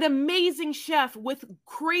is an amazing chef with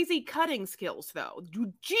crazy cutting skills, though.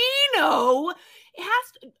 Gino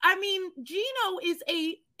is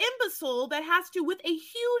a imbecile that has to, with a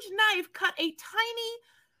huge knife, cut a tiny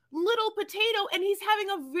little potato, and he's having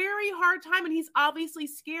a very hard time, and he's obviously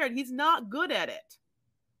scared. He's not good at it.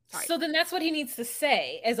 Sorry. So then that's what he needs to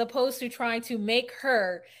say, as opposed to trying to make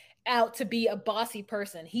her out to be a bossy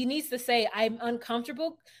person. He needs to say, I'm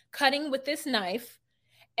uncomfortable cutting with this knife,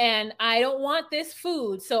 and I don't want this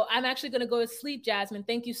food, so I'm actually going to go to sleep, Jasmine.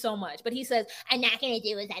 Thank you so much. But he says, I'm not going to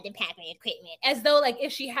do without the packing equipment. As though, like,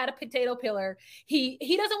 if she had a potato peeler, he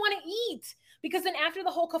doesn't want to eat. Because then after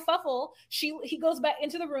the whole kerfuffle, he goes back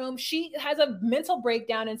into the room. She has a mental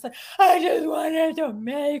breakdown and says, I just wanted to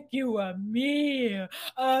make you a meal,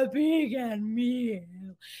 a vegan meal.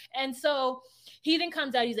 And so he then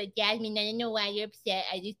comes out, he's like, Jasmine, I don't know why you're upset.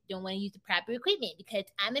 I just don't want to use the proper equipment because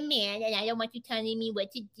I'm a man and I don't want you telling me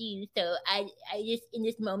what to do. So I just, in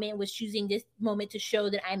this moment, was choosing this moment to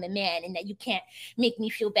show that I'm a man and that you can't make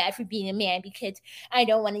me feel bad for being a man because I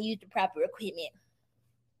don't want to use the proper equipment.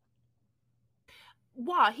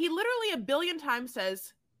 Wow, he literally a billion times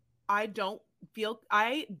says, I don't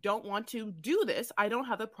want to do this. I don't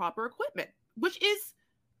have the proper equipment, which is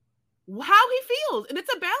how he feels. And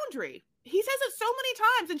it's a boundary. He says it so many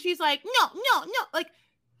times and she's like, no. Like,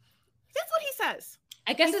 that's what he says.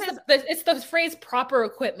 I guess it's the phrase proper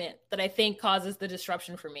equipment that I think causes the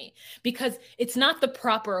disruption for me, because it's not the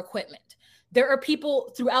proper equipment. There are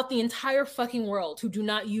people throughout the entire fucking world who do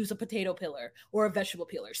not use a potato peeler or a vegetable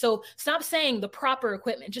peeler. So stop saying the proper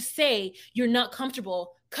equipment. Just say you're not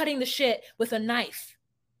comfortable cutting the shit with a knife.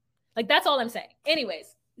 Like, that's all I'm saying.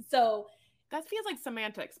 Anyways, so that feels like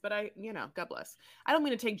semantics, but God bless. I don't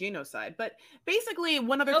mean to take Gino's side, but basically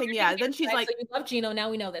one other thing, yeah. Then she's like, so you love Gino. Now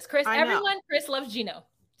we know this. Chris, Chris loves Gino.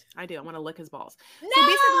 I do. I want to lick his balls. No! So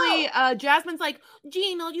basically, Jasmine's like,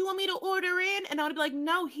 Gino, do you want me to order in? And I would be like,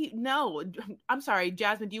 no. I'm sorry,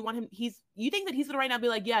 Jasmine. Do you want him? You think that he's gonna right now be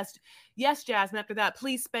like, yes, Jasmine. After that,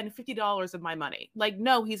 please spend $50 of my money. Like,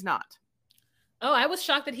 no, he's not. Oh, I was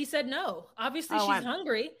shocked that he said no. Obviously, she's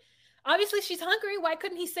hungry. Obviously, she's hungry. Why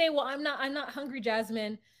couldn't he say, well, I'm not hungry,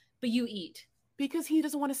 Jasmine, but you eat? Because he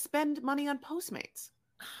doesn't want to spend money on Postmates.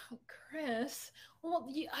 Oh, Chris. Well,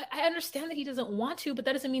 I understand that he doesn't want to, but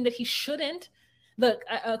that doesn't mean that he shouldn't. Look,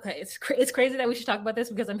 okay, it's crazy that we should talk about this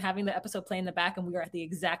because I'm having the episode play in the back and we are at the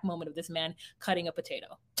exact moment of this man cutting a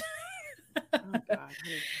potato. Oh, God.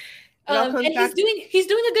 And he's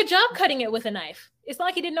doing a good job cutting it with a knife. It's not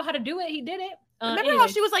like he didn't know how to do it. He did it. Remember how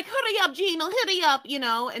she was like, hurry up, Gino, hurry up,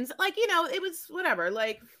 and like, it was whatever.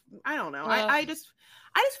 Like, I don't know. I just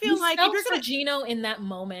feel like if you're gonna Gino in that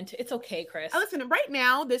moment, it's okay, Chris. Listen, right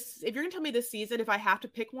now, if you're gonna tell me this season, if I have to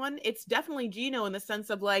pick one, it's definitely Gino in the sense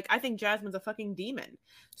of like, I think Jasmine's a fucking demon.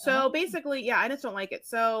 So basically, yeah, I just don't like it.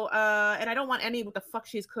 So, and I don't want any of what the fuck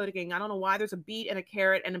she's cooking. I don't know why there's a beet and a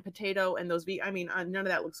carrot and a potato and those none of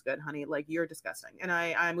that looks good, honey. Like, you're disgusting. And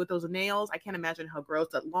I'm with those nails. I can't imagine how gross,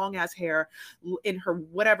 that long ass hair in her,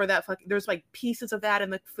 whatever that there's like pieces of that in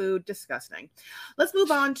the food. Disgusting. Let's move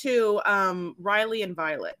on to Riley and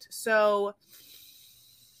Violet. So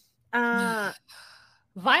Violet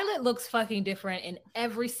looks fucking different in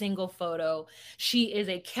every single photo. She is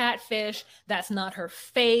a catfish. That's not her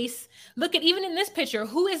face. Look at, even in this picture,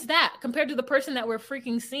 who is that compared to the person that we're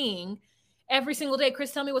freaking seeing every single day?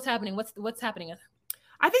 Chris, tell me what's happening. What's happening?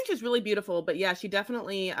 I think she's really beautiful, but yeah, she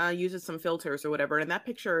definitely uses some filters or whatever. In that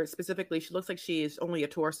picture specifically, she looks like she's only a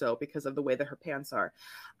torso because of the way that her pants are.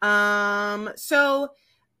 Riley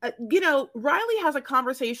has a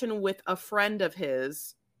conversation with a friend of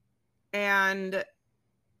his, and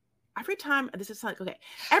every time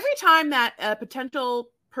that a potential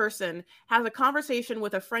person has a conversation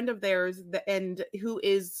with a friend of theirs and who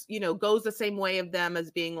is, goes the same way of them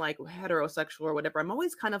as being like heterosexual or whatever, I'm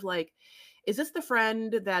always kind of like, is this the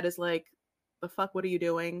friend that is like, the fuck, what are you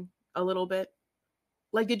doing? A little bit.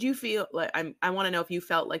 Like, did you feel like, I want to know if you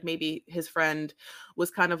felt like maybe his friend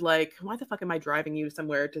was kind of like, why the fuck am I driving you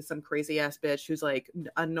somewhere to some crazy ass bitch who's like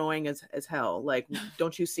annoying as hell? Like,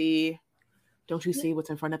 don't you see what's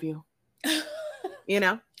in front of you? you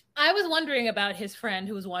know? I was wondering about his friend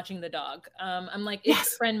who was watching the dog. I'm like, is your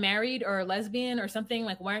friend married or lesbian or something?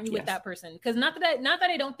 Like, why aren't you with that person? Because not that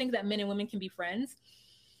I don't think that men and women can be friends,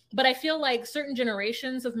 but I feel like certain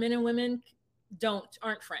generations of men and women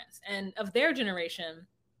aren't friends. And of their generation,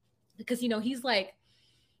 because, you know, he's like,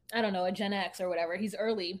 I don't know, a Gen X or whatever. He's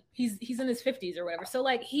early. He's in his 50s or whatever. So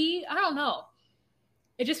like I don't know.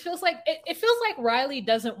 It just feels like it feels like Riley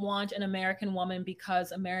doesn't want an American woman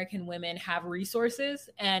because American women have resources.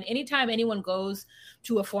 And anytime anyone goes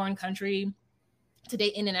to a foreign country to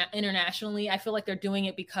date internationally, I feel like they're doing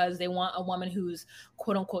it because they want a woman who's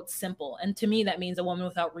quote unquote simple. And to me, that means a woman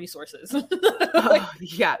without resources.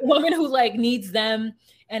 A woman who like needs them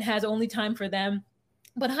and has only time for them.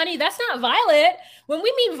 But honey, that's not Violet. When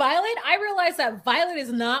we meet Violet, I realize that Violet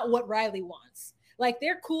is not what Riley wants. Like,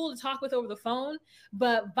 they're cool to talk with over the phone,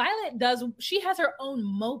 but Violet she has her own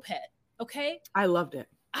moped. Okay. I loved it.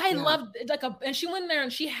 I loved it. And she went in there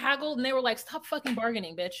and she haggled and they were like, stop fucking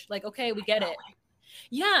bargaining, bitch. Like, okay, we get it.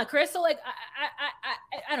 Yeah, Chris. So like,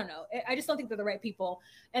 I don't know. I just don't think they're the right people.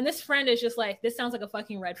 And this friend is just like, this sounds like a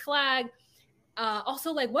fucking red flag.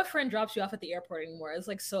 Also, like, what friend drops you off at the airport anymore? It's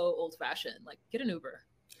like so old fashioned. Like, get an Uber.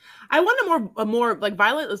 I want a more like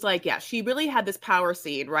Violet was like, yeah, she really had this power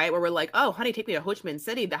scene, right? Where we're like, oh, honey, take me to Ho Chi Minh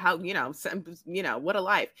City, the how, you know, what a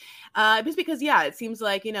life. Just because, yeah, it seems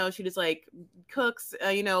like, you know, she just like cooks,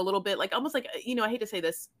 you know, a little bit, like almost like, you know, I hate to say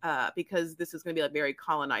this because this is going to be like very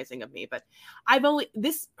colonizing of me, but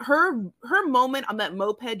her moment on that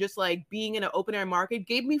moped, just like being in an open air market,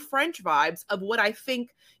 gave me French vibes of what I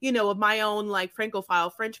think, you know, of my own like Francophile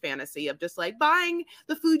French fantasy of just like buying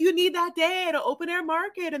the food you need that day at an open air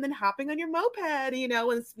market and then hopping on your moped, you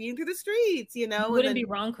know, and speeding through the streets, you know. You wouldn't be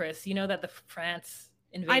wrong, Chris. You know that the France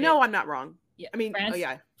invaded. I know I'm not wrong. Yeah, I mean,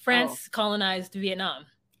 France colonized Vietnam.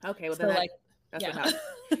 Okay, well, so then that's what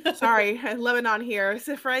happened. Sorry, Lebanon here. It's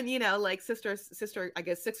a friend, you know, like sister,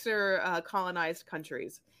 colonized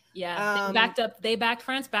countries. Yeah, they backed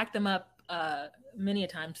France, backed them up many a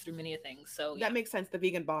times through many a things. So that makes sense. The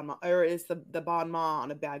vegan bon mot, or is the bon mot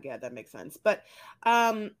on a baguette? That makes sense. But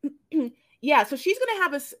yeah, so she's gonna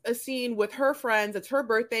have a scene with her friends. It's her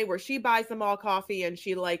birthday where she buys them all coffee, and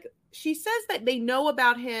she says that they know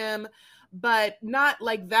about him, but not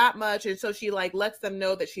like that much. And so she like lets them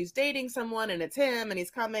know that she's dating someone and it's him and he's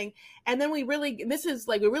coming. And then we really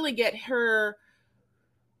get her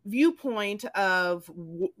viewpoint of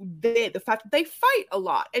the fact that they fight a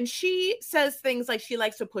lot. And she says things like she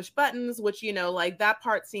likes to push buttons, which, you know, like that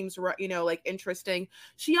part seems, you know, like interesting.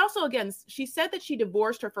 She also, again, she said that she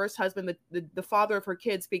divorced her first husband, the father of her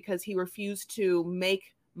kids, because he refused to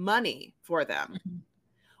make money for them. Mm-hmm.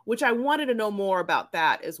 Which I wanted to know more about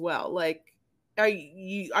that as well. Like, are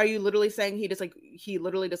you literally saying he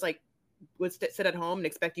literally just like would sit at home and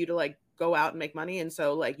expect you to like go out and make money, and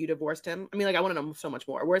so like you divorced him? I mean, like, I want to know so much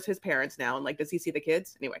more. Where's his parents now, and like, does he see the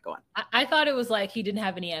kids? Anyway, go on. I thought it was like he didn't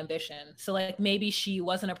have any ambition. So like maybe she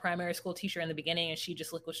wasn't a primary school teacher in the beginning, and she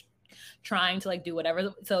just like was trying to like do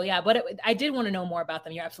whatever. So yeah, but I did want to know more about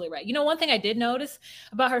them. You're absolutely right. You know, one thing I did notice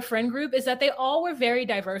about her friend group is that they all were very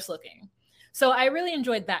diverse looking. So I really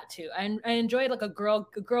enjoyed that too. I enjoyed like a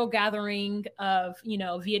girl gathering of, you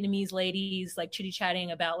know, Vietnamese ladies like chitty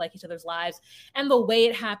chatting about like each other's lives, and the way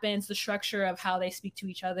it happens, the structure of how they speak to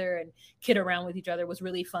each other and kid around with each other was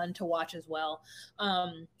really fun to watch as well.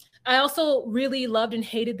 I also really loved and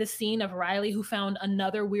hated the scene of Riley, who found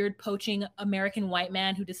another weird poaching American white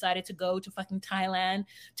man who decided to go to fucking Thailand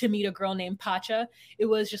to meet a girl named Pacha. It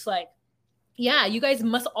was just like, yeah, you guys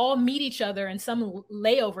must all meet each other in some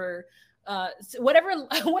layover whatever.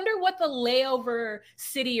 I wonder what the layover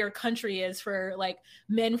city or country is for like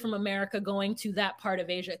men from America going to that part of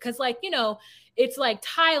Asia, because like, you know, it's like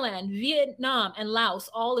Thailand, Vietnam, and Laos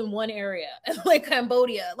all in one area, and like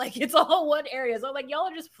Cambodia, like it's all one area. So like y'all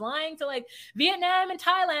are just flying to like Vietnam and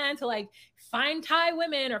Thailand to like find Thai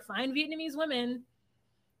women or find Vietnamese women.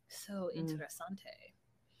 So interessante.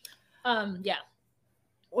 Yeah.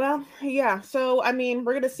 Well, yeah. So, I mean,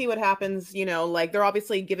 we're going to see what happens, you know, like they're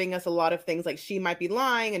obviously giving us a lot of things, like she might be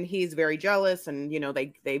lying and he's very jealous, and, you know,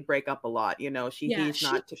 they break up a lot, you know, she's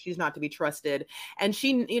not to be trusted. And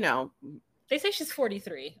she, you know, they say she's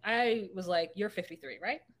 43. I was like, you're 53,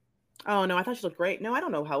 right? Oh no, I thought she looked great. No, I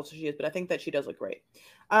don't know how old she is, but I think that she does look great.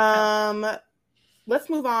 Let's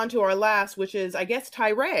move on to our last, which is, I guess,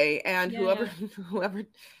 Tyree, and whoever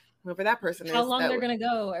that person is. How long they're going to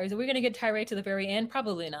go? Or is we going to get Tyree to the very end?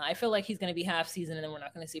 Probably not. I feel like he's going to be half season and then we're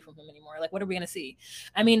not going to see from him anymore. Like, what are we going to see?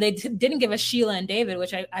 I mean, they didn't give us Sheila and David,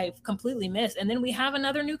 which I completely missed. And then we have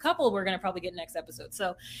another new couple we're going to probably get next episode.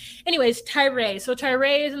 So anyways, Tyree. So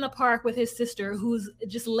Tyree is in the park with his sister, who's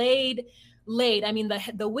just laid laid. I mean,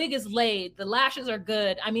 the wig is laid. The lashes are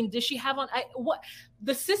good. I mean, does she have on, what?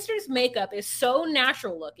 The sister's makeup is so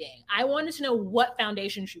natural looking. I wanted to know what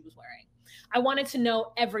foundation she was wearing. I wanted to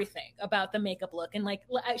know everything about the makeup look. And like,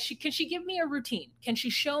 can she give me a routine? Can she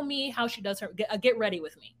show me how she does her get ready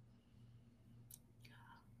with me?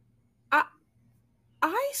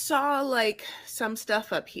 I saw like some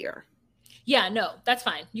stuff up here. Yeah, no, that's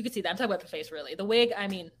fine. You can see that. I'm talking about the face, really. The wig, I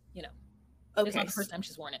mean, you know, it's not the first time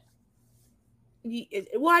she's worn it.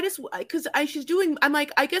 Well, she's doing, I'm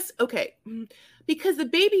like, I guess, okay, because the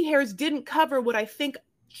baby hairs didn't cover what I think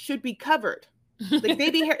should be covered. Like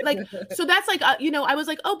baby hair, like, so that's like, I was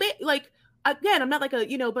like, oh, like, again, I'm not like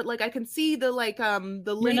but like I can see the, like,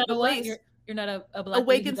 the lace. You're not a black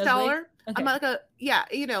wig installer. Okay. I'm not like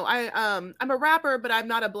I'm a rapper, but I'm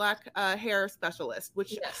not a black hair specialist,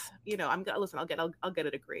 which, yes. I'll get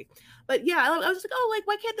a degree. But yeah, I was like, oh, like,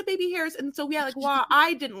 why can't the baby hairs? And so, yeah, like, wow,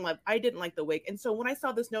 I didn't like the wig. And so when I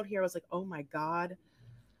saw this note here, I was like, oh my God.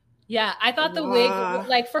 Yeah. I thought the wig,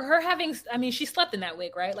 like, for her having, I mean, she slept in that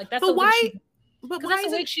wig, right? Like that's that's the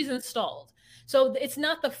wig she's installed. So it's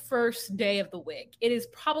not the first day of the wig. It is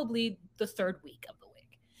probably the third week of the wig.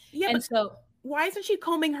 Yeah. And so why isn't she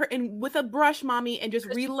combing her in with a brush, mommy, and just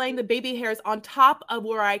relaying the baby hairs on top of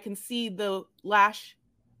where I can see the lash?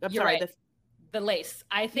 The lace.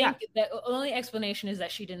 I think the only explanation is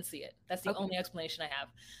that she didn't see it. That's the only explanation I have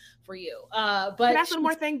for you. But can I ask one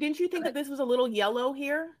more thing? Didn't you think that this was a little yellow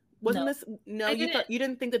here? Wasn't this? No, you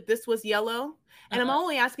didn't think that this was yellow? And I'm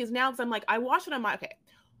only asking is now because I'm like, I watched it on my,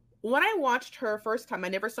 when I watched her first time, I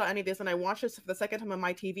never saw any of this. And I watched this for the second time on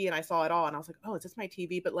my TV and I saw it all. And I was like, oh, is this my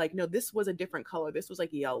TV? But like, no, this was a different color. This was like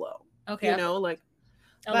yellow. Okay. You know, like,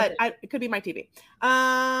 but it could be my TV.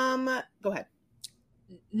 Go ahead.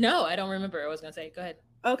 No, I don't remember. I was going to say, go ahead.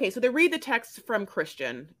 Okay. So they read the text from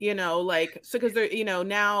Christian, like, so because they're,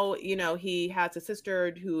 now, he has a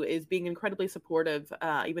sister who is being incredibly supportive,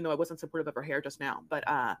 even though I wasn't supportive of her hair just now, but,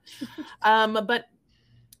 and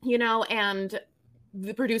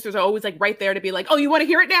the producers are always like right there to be like, oh, you want to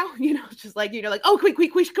hear it now? It's just like, like, oh, quick, can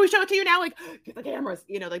we show it to you now? Like, get the cameras,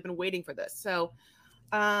 they've been waiting for this. So,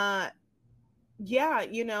 like,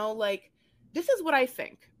 this is what I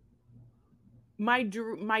think. My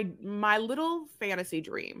little fantasy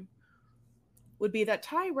dream would be that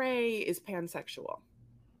Tyree is pansexual.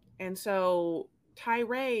 And so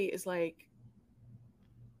Tyree is like,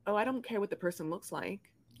 oh, I don't care what the person looks like.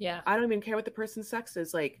 Yeah. I don't even care what the person's sex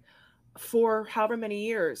is. Like, for however many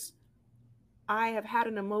years, I have had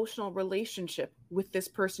an emotional relationship with this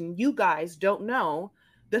person. You guys don't know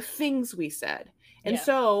the things we said. And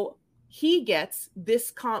so he gets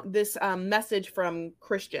this message from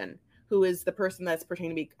Christian, who is the person that's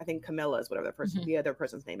pretending to be, I think Camilla is whatever the other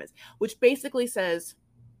person's name is, which basically says,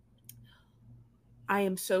 I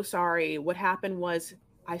am so sorry. What happened was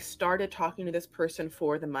I started talking to this person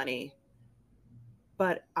for the money,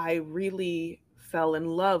 but I really fell in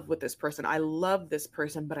love with this person. I love this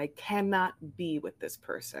person, but I cannot be with this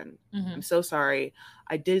person. I'm so sorry.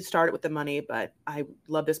 I did start it with the money, but I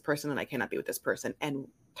love this person and I cannot be with this person. And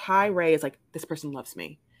Tyree is like, this person loves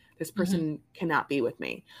me. This person cannot be with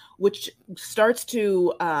me, which starts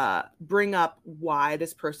to bring up why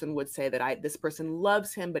this person would say that this person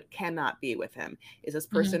loves him but cannot be with him. Is this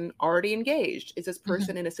person already engaged? Is this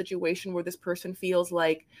person in a situation where this person feels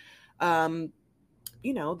like,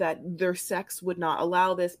 that their sex would not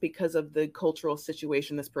allow this because of the cultural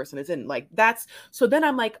situation this person is in? Like, so then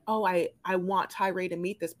I'm like, oh, I want Tyree to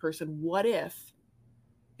meet this person. What if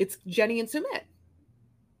it's Jenny and Sumit?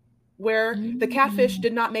 Where the catfish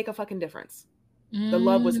did not make a fucking difference. The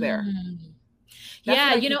love was there.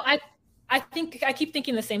 I think I keep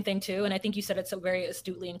thinking the same thing too. And I think you said it so very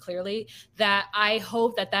astutely and clearly that I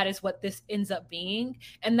hope that is what this ends up being.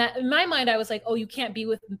 And that in my mind, I was like, oh, you can't be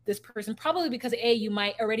with this person probably because A, you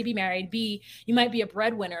might already be married. B, you might be a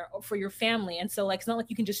breadwinner for your family. And so like, it's not like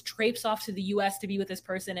you can just traipse off to the US to be with this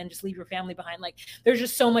person and just leave your family behind. Like there's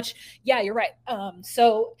just so much. Yeah, you're right.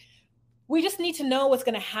 So we just need to know what's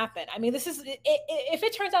going to happen. I mean, if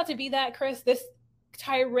it turns out to be that, Chris, this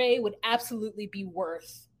Tyree would absolutely be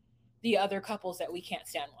worth the other couples that we can't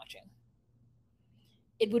stand watching.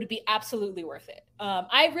 It would be absolutely worth it.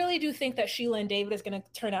 I really do think that Sheila and David is going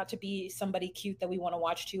to turn out to be somebody cute that we want to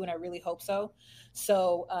watch too. And I really hope so.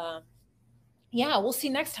 So we'll see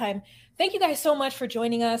next time. Thank you guys so much for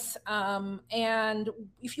joining us. And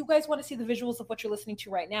if you guys want to see the visuals of what you're listening to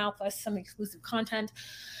right now, plus some exclusive content,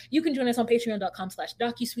 you can join us on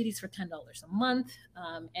patreon.com/DocuSweeties for $10 a month.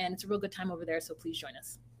 And it's a real good time over there. So please join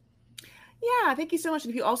us. Yeah, thank you so much. And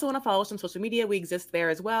if you also want to follow us on social media, we exist there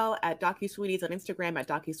as well at DocuSweeties on Instagram, at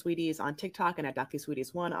DocuSweeties on TikTok, and at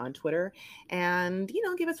DocuSweeties1 on Twitter. And,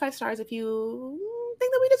 give us 5 stars if you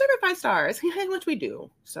think that we deserve 5 stars, which we do.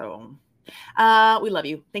 So we love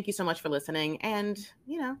you. Thank you so much for listening. And,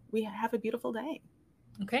 we have a beautiful day.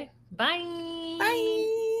 Okay. Bye. Bye.